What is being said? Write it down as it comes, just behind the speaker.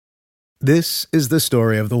This is the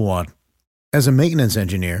story of the one. As a maintenance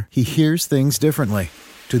engineer, he hears things differently.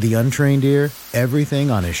 To the untrained ear,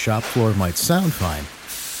 everything on his shop floor might sound fine,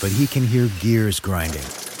 but he can hear gears grinding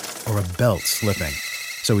or a belt slipping.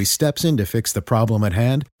 So he steps in to fix the problem at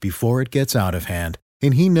hand before it gets out of hand.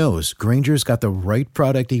 And he knows Grainger's got the right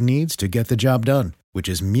product he needs to get the job done, which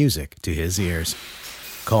is music to his ears.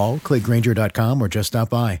 Call, click Grainger.com, or just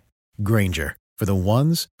stop by. Grainger, for the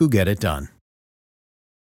ones who get it done.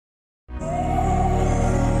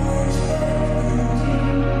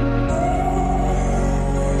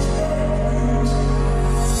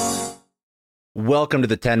 Welcome to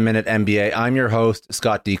the 10-Minute MBA. I'm your host,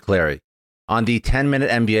 Scott D. Clary. On the 10-Minute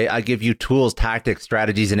MBA, I give you tools, tactics,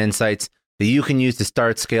 strategies, and insights that you can use to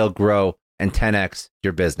start, scale, grow, and 10x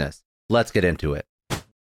your business. Let's get into it.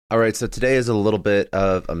 All right, so today is a little bit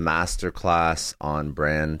of a masterclass on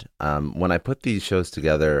brand. When I put these shows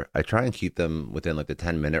together, I try and keep them within like the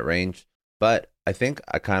 10-minute range, but I think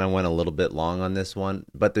I kind of went a little bit long on this one,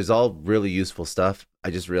 but there's all really useful stuff. I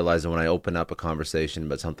just realized that when I open up a conversation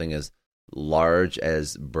about something as large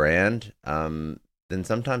as brand, then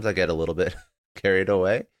sometimes I get a little bit carried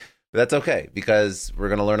away. But that's okay, because we're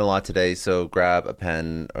going to learn a lot today. So grab a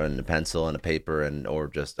pen and a pencil and a paper or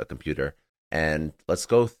just a computer, and let's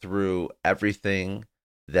go through everything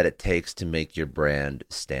that it takes to make your brand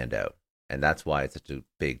stand out. And that's why it's such a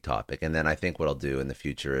big topic. And then I think what I'll do in the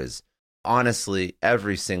future is, honestly,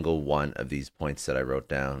 every single one of these points that I wrote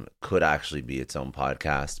down could actually be its own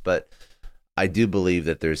podcast. But I do believe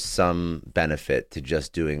that there's some benefit to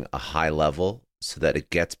just doing a high level so that it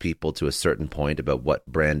gets people to a certain point about what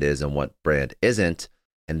brand is and what brand isn't.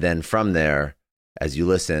 And then from there, as you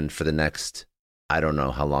listen for the next, I don't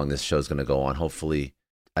know how long this show is going to go on, hopefully,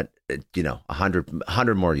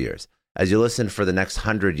 100 more years. As you listen for the next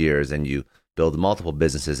 100 years and you build multiple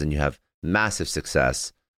businesses and you have massive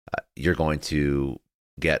success, you're going to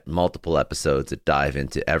get multiple episodes that dive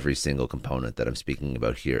into every single component that I'm speaking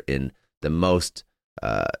about here in the most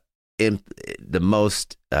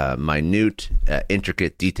minute,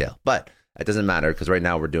 intricate detail. But it doesn't matter, because right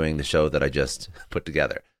now we're doing the show that I just put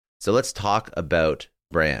together. So let's talk about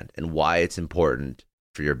brand and why it's important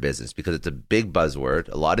for your business, because it's a big buzzword.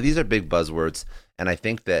 A lot of these are big buzzwords. And I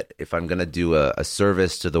think that if I'm going to do a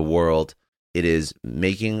service to the world, it is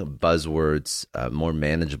making buzzwords more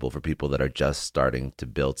manageable for people that are just starting to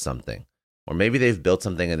build something. Or maybe they've built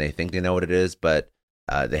something and they think they know what it is, but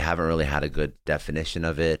they haven't really had a good definition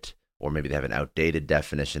of it, or maybe they have an outdated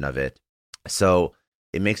definition of it. So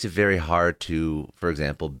it makes it very hard to, for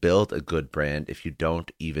example, build a good brand if you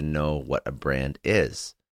don't even know what a brand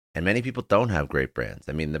is. And many people don't have great brands.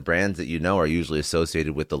 I mean, the brands that you know are usually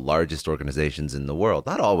associated with the largest organizations in the world.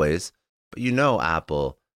 Not always, but you know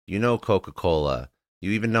Apple, you know Coca-Cola,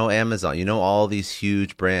 you even know Amazon, you know all these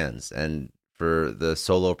huge brands. And for the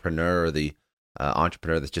solopreneur or the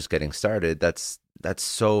entrepreneur that's just getting started, that's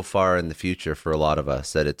so far in the future for a lot of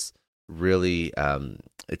us that it's really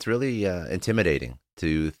intimidating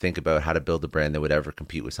to think about how to build a brand that would ever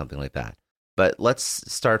compete with something like that. But let's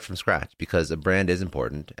start from scratch, because a brand is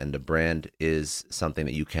important, and a brand is something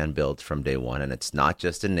that you can build from day one. And it's not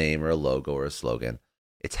just a name or a logo or a slogan.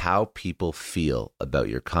 It's how people feel about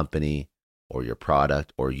your company or your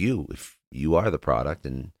product, or you, if you are the product.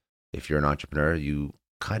 And if you're an entrepreneur, you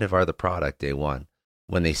kind of are the product day one.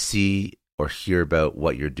 When they see or hear about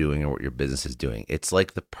what you're doing or what your business is doing, it's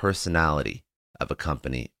like the personality of a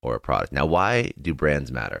company or a product. Now, why do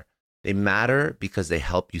brands matter? They matter because they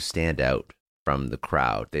help you stand out from the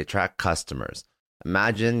crowd. They attract customers.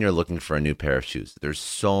 Imagine you're looking for a new pair of shoes. There's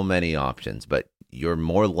so many options, but you're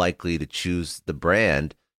more likely to choose the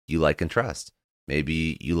brand you like and trust.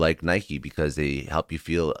 Maybe you like Nike because they help you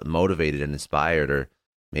feel motivated and inspired, or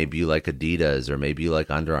maybe you like Adidas, or maybe you like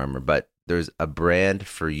Under Armour, but there's a brand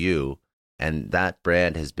for you, and that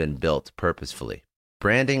brand has been built purposefully.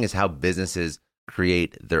 Branding is how businesses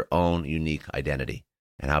create their own unique identity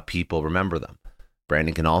and how people remember them.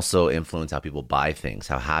 Branding can also influence how people buy things,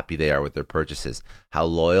 how happy they are with their purchases, how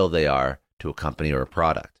loyal they are to a company or a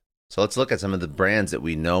product. So let's look at some of the brands that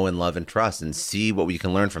we know and love and trust and see what we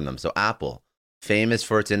can learn from them. So Apple, famous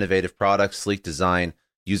for its innovative products, sleek design,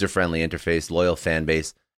 user-friendly interface, loyal fan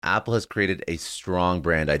base, Apple has created a strong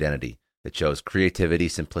brand identity that shows creativity,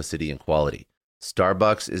 simplicity, and quality.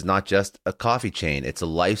 Starbucks is not just a coffee chain, it's a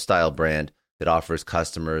lifestyle brand that offers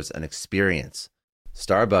customers an experience.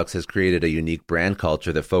 Starbucks has created a unique brand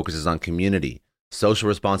culture that focuses on community, social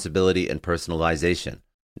responsibility, and personalization.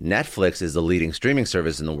 Netflix is the leading streaming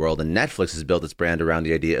service in the world, and Netflix has built its brand around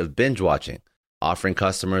the idea of binge watching, offering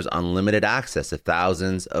customers unlimited access to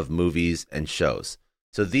thousands of movies and shows.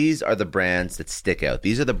 So these are the brands that stick out.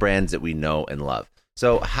 These are the brands that we know and love.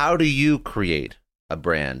 So how do you create a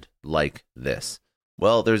brand like this?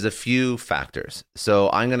 Well, there's a few factors. So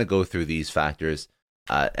I'm going to go through these factors.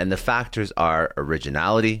 And the factors are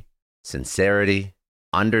originality, sincerity,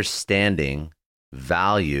 understanding,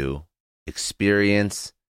 value,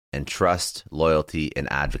 experience, and trust, loyalty,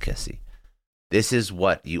 and advocacy. This is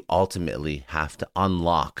what you ultimately have to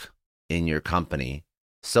unlock in your company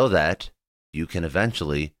so that you can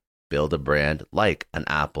eventually build a brand like an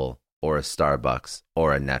Apple or a Starbucks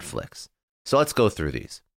or a Netflix. So let's go through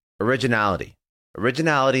these. Originality.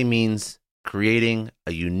 Originality means creating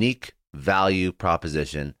a unique value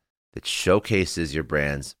proposition that showcases your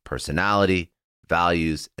brand's personality,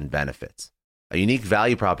 values, and benefits. A unique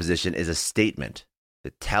value proposition is a statement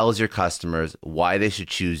that tells your customers why they should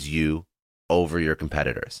choose you over your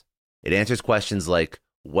competitors. It answers questions like,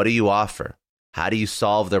 what do you offer? How do you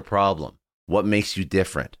solve their problem? What makes you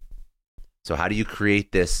different? So how do you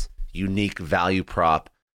create this unique value prop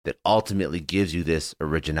that ultimately gives you this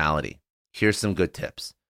originality? Here's some good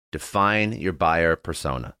tips. Define your buyer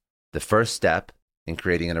persona. The first step in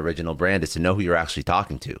creating an original brand is to know who you're actually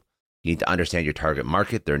talking to. You need to understand your target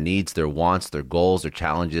market, their needs, their wants, their goals, their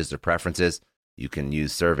challenges, their preferences. You can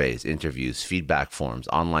use surveys, interviews, feedback forms,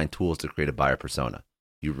 online tools to create a buyer persona.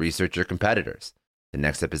 You research your competitors. The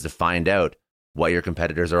next step is to find out what your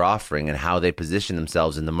competitors are offering and how they position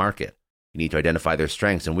themselves in the market. You need to identify their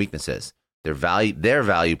strengths and weaknesses, their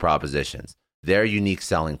value propositions, their unique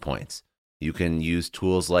selling points. You can use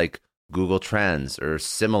tools like Google Trends or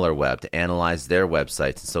SimilarWeb to analyze their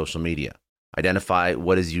websites and social media. Identify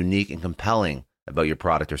what is unique and compelling about your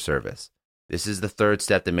product or service. This is the third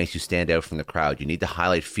step that makes you stand out from the crowd. You need to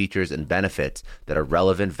highlight features and benefits that are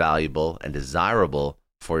relevant, valuable, and desirable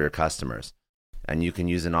for your customers. And you can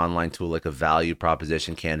use an online tool like a value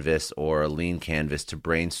proposition canvas or a lean canvas to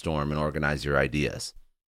brainstorm and organize your ideas.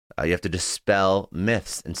 You have to dispel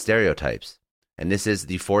myths and stereotypes. And this is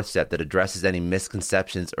the fourth step that addresses any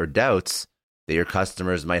misconceptions or doubts that your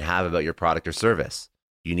customers might have about your product or service.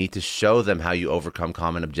 You need to show them how you overcome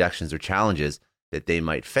common objections or challenges that they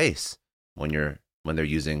might face when they're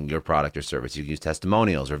using your product or service. You can use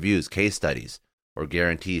testimonials, reviews, case studies, or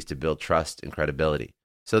guarantees to build trust and credibility.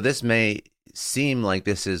 So this may seem like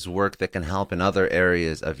this is work that can help in other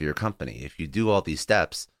areas of your company. If you do all these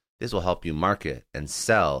steps, this will help you market and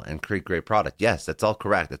sell and create great product. Yes, that's all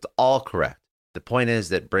correct. That's all correct. The point is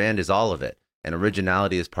that brand is all of it, and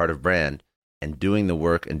originality is part of brand, and doing the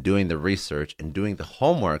work and doing the research and doing the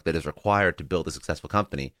homework that is required to build a successful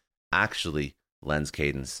company actually lends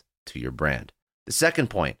cadence to your brand. The second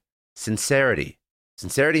point, sincerity.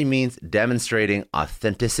 Sincerity means demonstrating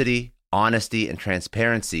authenticity, honesty, and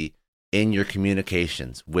transparency in your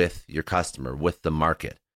communications with your customer, with the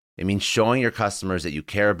market. It means showing your customers that you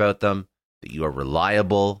care about them, that you are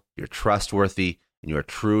reliable, you're trustworthy, and you are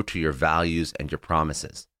true to your values and your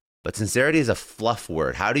promises. But sincerity is a fluff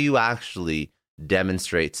word. How do you actually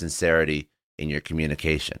demonstrate sincerity in your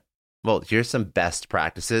communication? Well, here's some best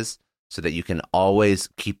practices so that you can always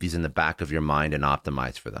keep these in the back of your mind and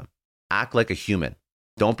optimize for them. Act like a human.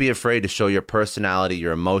 Don't be afraid to show your personality,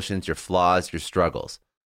 your emotions, your flaws, your struggles.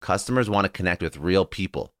 Customers want to connect with real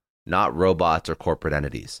people, not robots or corporate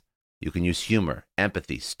entities. You can use humor,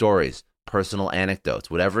 empathy, stories, personal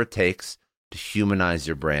anecdotes, whatever it takes to humanize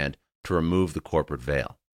your brand, to remove the corporate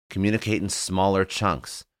veil. Communicate in smaller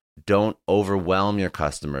chunks. Don't overwhelm your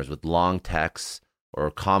customers with long texts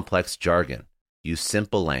or complex jargon. Use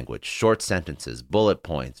simple language, short sentences, bullet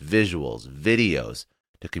points, visuals, videos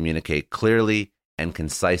to communicate clearly and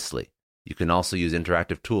concisely. You can also use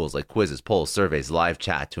interactive tools like quizzes, polls, surveys, live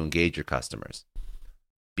chat to engage your customers.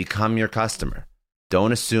 Become your customer.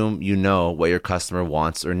 Don't assume you know what your customer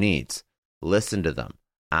wants or needs. Listen to them.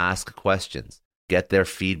 Ask questions. Get their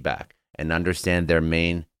feedback and understand their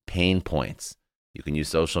main pain points. You can use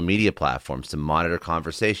social media platforms to monitor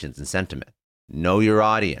conversations and sentiment. Know your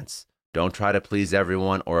audience. Don't try to please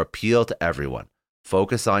everyone or appeal to everyone.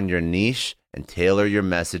 Focus on your niche and tailor your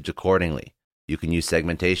message accordingly. You can use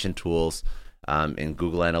segmentation tools in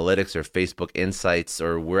Google Analytics or Facebook Insights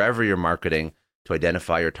or wherever you're marketing to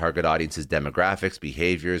identify your target audience's demographics,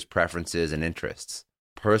 behaviors, preferences, and interests.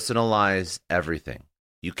 Personalize everything.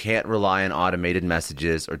 You can't rely on automated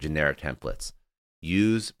messages or generic templates.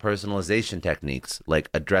 Use personalization techniques like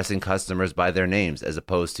addressing customers by their names as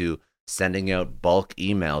opposed to sending out bulk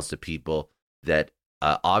emails to people that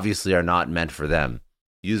obviously are not meant for them.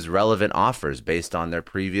 Use relevant offers based on their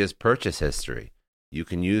previous purchase history. You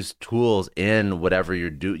can use tools in whatever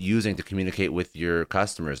you're using to communicate with your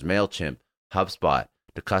customers, MailChimp, HubSpot,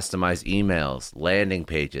 to customize emails, landing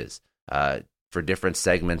pages, for different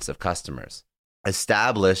segments of customers.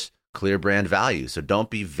 Establish clear brand values. So don't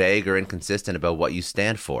be vague or inconsistent about what you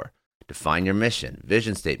stand for. Define your mission,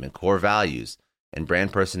 vision statement, core values, and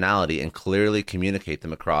brand personality, and clearly communicate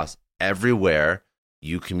them across everywhere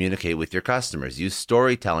you communicate with your customers. Use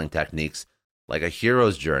storytelling techniques like a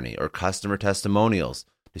hero's journey or customer testimonials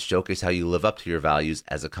to showcase how you live up to your values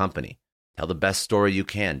as a company. Tell the best story you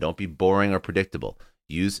can. Don't be boring or predictable.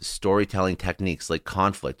 Use storytelling techniques like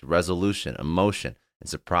conflict, resolution, emotion, and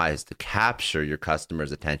surprise to capture your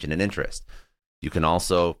customers' attention and interest. You can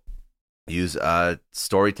also use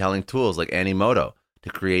storytelling tools like Animoto to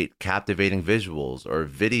create captivating visuals or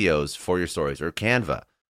videos for your stories, or Canva.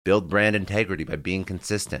 Build brand integrity by being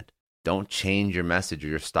consistent. Don't change your message or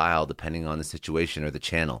your style depending on the situation or the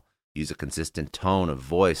channel. Use a consistent tone of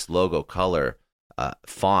voice, logo, color,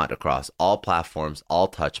 font across all platforms, all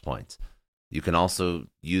touch points. You can also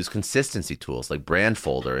use consistency tools like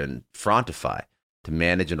Brandfolder and Frontify to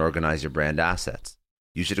manage and organize your brand assets.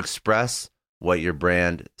 You should express what your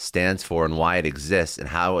brand stands for and why it exists and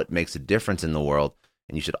how it makes a difference in the world.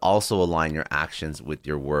 And you should also align your actions with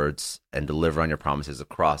your words and deliver on your promises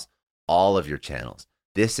across all of your channels.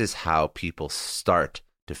 This is how people start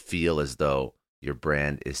to feel as though your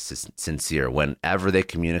brand is sincere. Whenever they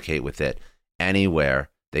communicate with it, anywhere,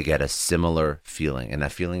 they get a similar feeling, and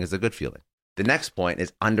that feeling is a good feeling. The next point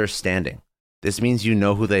is understanding. This means you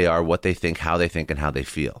know who they are, what they think, and how they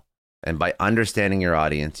feel. And by understanding your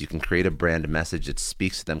audience, you can create a brand message that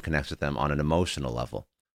speaks to them, connects with them on an emotional level.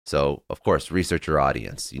 So, of course, research your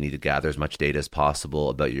audience. You need to gather as much data as possible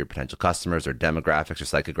about your potential customers, or demographics or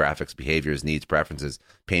psychographics, behaviors, needs, preferences,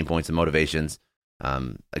 pain points, and motivations.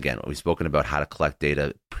 Again, we've spoken about how to collect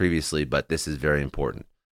data previously, but this is very important.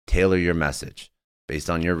 Tailor your message. Based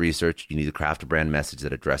on your research, you need to craft a brand message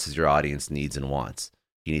that addresses your audience needs and wants.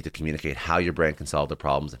 You need to communicate how your brand can solve their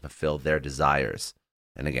problems and fulfill their desires.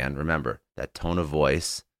 And again, remember, that tone of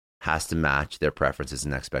voice has to match their preferences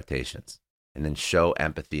and expectations. And then show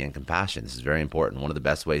empathy and compassion. This is very important. One of the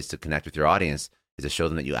best ways to connect with your audience is to show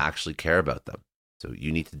them that you actually care about them. So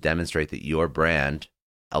you need to demonstrate that your brand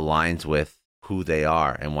aligns with who they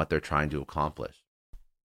are and what they're trying to accomplish.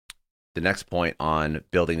 The next point on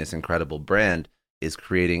building this incredible brand is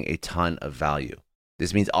creating a ton of value.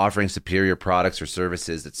 This means offering superior products or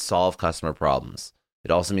services that solve customer problems.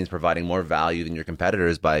 It also means providing more value than your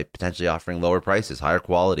competitors by potentially offering lower prices, higher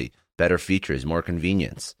quality, better features, more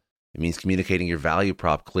convenience. It means communicating your value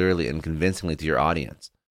prop clearly and convincingly to your audience.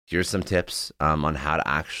 Here's some tips on how to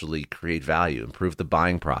actually create value. Improve the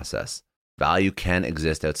buying process. Value can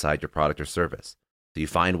exist outside your product or service. So you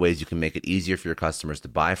find ways you can make it easier for your customers to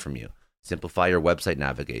buy from you. Simplify your website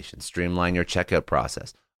navigation. Streamline your checkout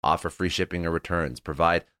process. Offer free shipping or returns.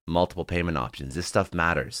 Provide multiple payment options. This stuff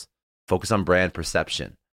matters. Focus on brand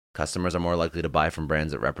perception. Customers are more likely to buy from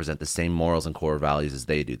brands that represent the same morals and core values as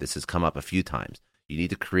they do. This has come up a few times. You need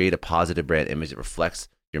to create a positive brand image that reflects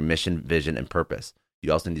your mission, vision, and purpose.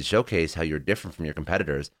 You also need to showcase how you're different from your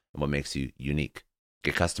competitors and what makes you unique.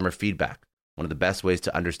 Get customer feedback. One of the best ways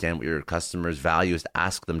to understand what your customers value is to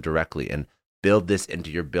ask them directly and build this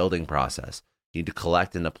into your building process. You need to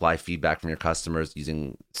collect and apply feedback from your customers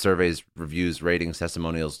using surveys, reviews, ratings,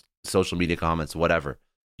 testimonials, social media comments, whatever.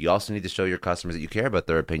 You also need to show your customers that you care about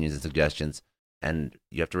their opinions and suggestions, and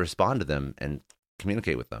you have to respond to them and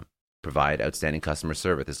communicate with them. Provide outstanding customer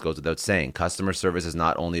service. This goes without saying. Customer service is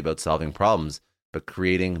not only about solving problems, but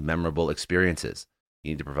creating memorable experiences.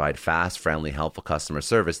 You need to provide fast, friendly, helpful customer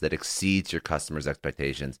service that exceeds your customers'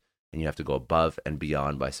 expectations, and you have to go above and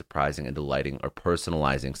beyond by surprising and delighting or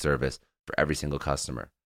personalizing service for every single customer.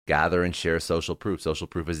 Gather and share social proof. Social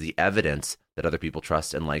proof is the evidence that other people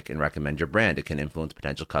trust and like and recommend your brand. It can influence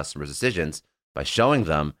potential customers' decisions by showing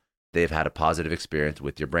them they've had a positive experience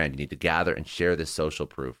with your brand. You need to gather and share this social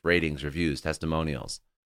proof, ratings, reviews, testimonials.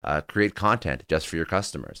 Create content just for your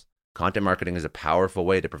customers. Content marketing is a powerful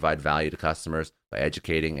way to provide value to customers by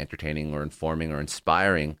educating, entertaining, or informing, or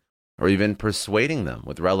inspiring, or even persuading them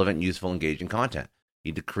with relevant, useful, engaging content.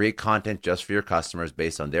 You need to create content just for your customers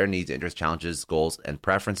based on their needs, interests, challenges, goals, and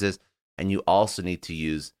preferences. And you also need to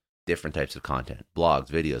use different types of content: blogs,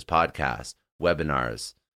 videos, podcasts,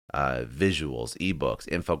 webinars, visuals, ebooks,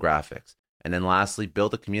 infographics. And then lastly,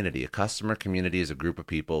 build a community. A customer community is a group of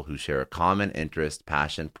people who share a common interest,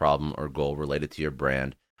 passion, problem, or goal related to your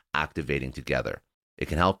brand, activating together. It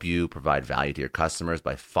can help you provide value to your customers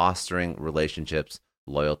by fostering relationships,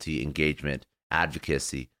 loyalty, engagement,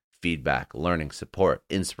 advocacy, feedback, learning, support,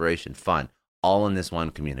 inspiration, fun, all in this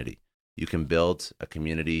one community. You can build a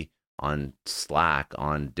community on Slack,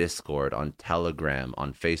 on Discord, on Telegram,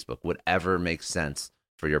 on Facebook, whatever makes sense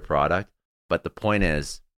for your product. But the point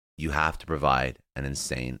is, you have to provide an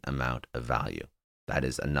insane amount of value. That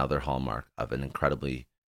is another hallmark of an incredibly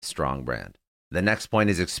strong brand. The next point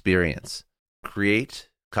is experience. Create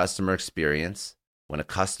customer experience when a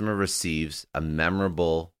customer receives a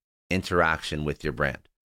memorable interaction with your brand.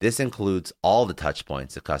 This includes all the touch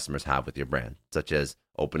points that customers have with your brand, such as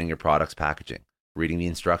opening your product's packaging, reading the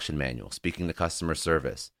instruction manual, speaking to customer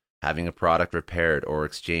service, having a product repaired or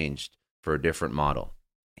exchanged for a different model.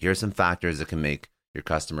 Here are some factors that can make your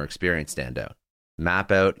customer experience stand out.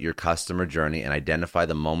 Map out your customer journey and identify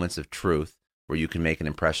the moments of truth where you can make an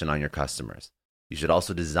impression on your customers. You should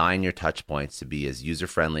also design your touch points to be as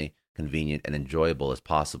user-friendly, convenient, and enjoyable as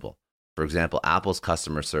possible. For example, Apple's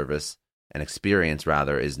customer service and experience,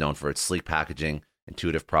 is known for its sleek packaging,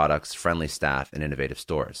 intuitive products, friendly staff, and innovative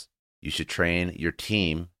stores. You should train your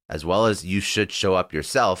team, as well as you should show up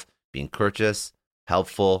yourself being courteous,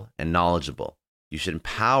 helpful, and knowledgeable. You should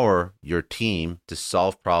empower your team to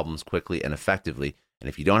solve problems quickly and effectively. And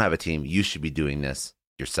if you don't have a team, you should be doing this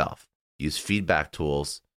yourself. Use feedback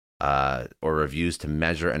tools or reviews to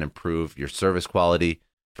measure and improve your service quality.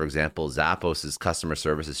 For example, Zappos' customer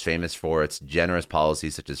service is famous for its generous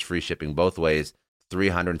policies such as free shipping both ways,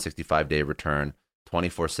 365-day return,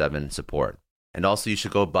 24/7 support. And also, you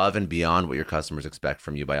should go above and beyond what your customers expect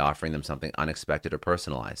from you by offering them something unexpected or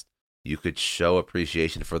personalized. You could show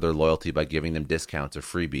appreciation for their loyalty by giving them discounts or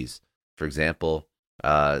freebies. For example,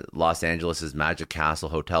 Los Angeles' Magic Castle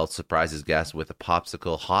Hotel surprises guests with a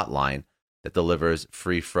popsicle hotline that delivers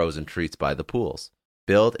free frozen treats by the pools.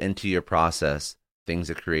 Build into your process things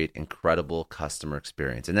that create incredible customer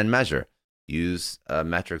experience. And then measure. Use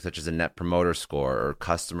metrics such as a net promoter score or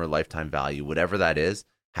customer lifetime value, whatever that is.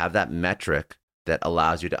 Have that metric that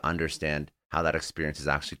allows you to understand how that experience has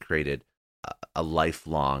actually created a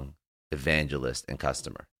lifelong evangelist and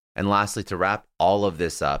customer. And lastly, to wrap all of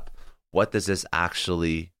this up, what does this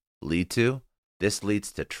actually lead to? This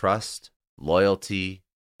leads to trust, loyalty,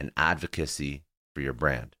 and advocacy for your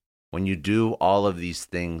brand. When you do all of these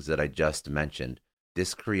things that I just mentioned,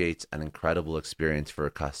 this creates an incredible experience for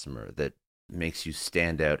a customer that makes you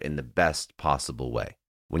stand out in the best possible way.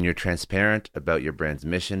 When you're transparent about your brand's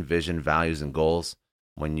mission, vision, values, and goals,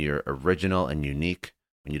 when you're original and unique,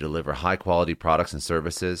 when you deliver high-quality products and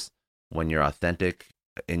services, when you're authentic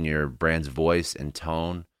in your brand's voice and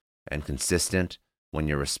tone and consistent, when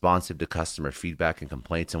you're responsive to customer feedback and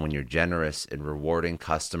complaints, and when you're generous in rewarding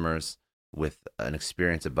customers with an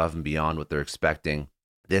experience above and beyond what they're expecting,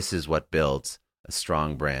 this is what builds a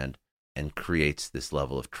strong brand and creates this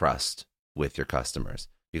level of trust with your customers.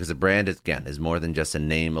 Because a brand, again, is more than just a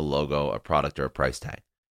name, a logo, a product, or a price tag.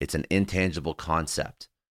 It's an intangible concept.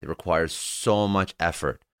 It requires so much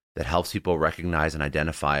effort that helps people recognize and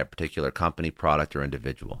identify a particular company, product, or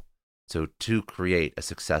individual. So to create a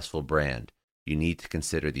successful brand, you need to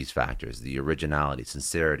consider these factors: the originality,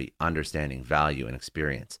 sincerity, understanding, value, and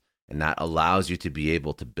experience. And that allows you to be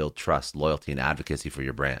able to build trust, loyalty, and advocacy for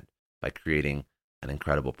your brand by creating an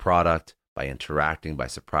incredible product, by interacting, by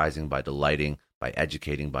surprising, by delighting, by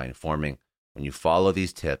educating, by informing. When you follow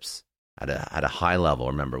these tips at a high level,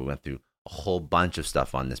 remember, we went through a whole bunch of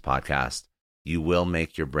stuff on this podcast, you will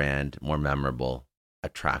make your brand more memorable,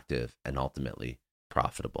 attractive, and ultimately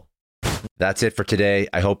profitable. That's it for today.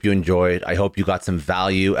 I hope you enjoyed. I hope you got some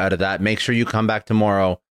value out of that. Make sure you come back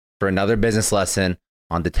tomorrow for another business lesson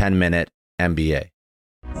on the 10-Minute MBA.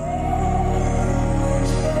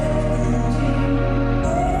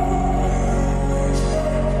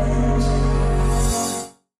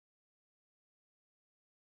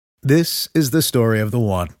 This is the story of the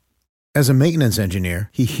one. As a maintenance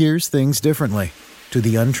engineer, he hears things differently. To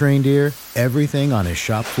the untrained ear, everything on his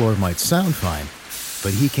shop floor might sound fine,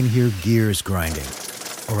 but he can hear gears grinding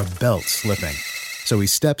or a belt slipping. So he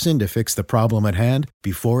steps in to fix the problem at hand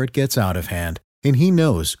before it gets out of hand. And he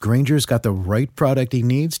knows Grainger's got the right product he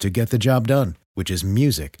needs to get the job done, which is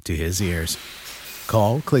music to his ears.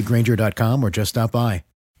 Call, click Grainger.com, or just stop by.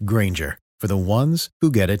 Grainger, for the ones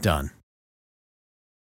who get it done.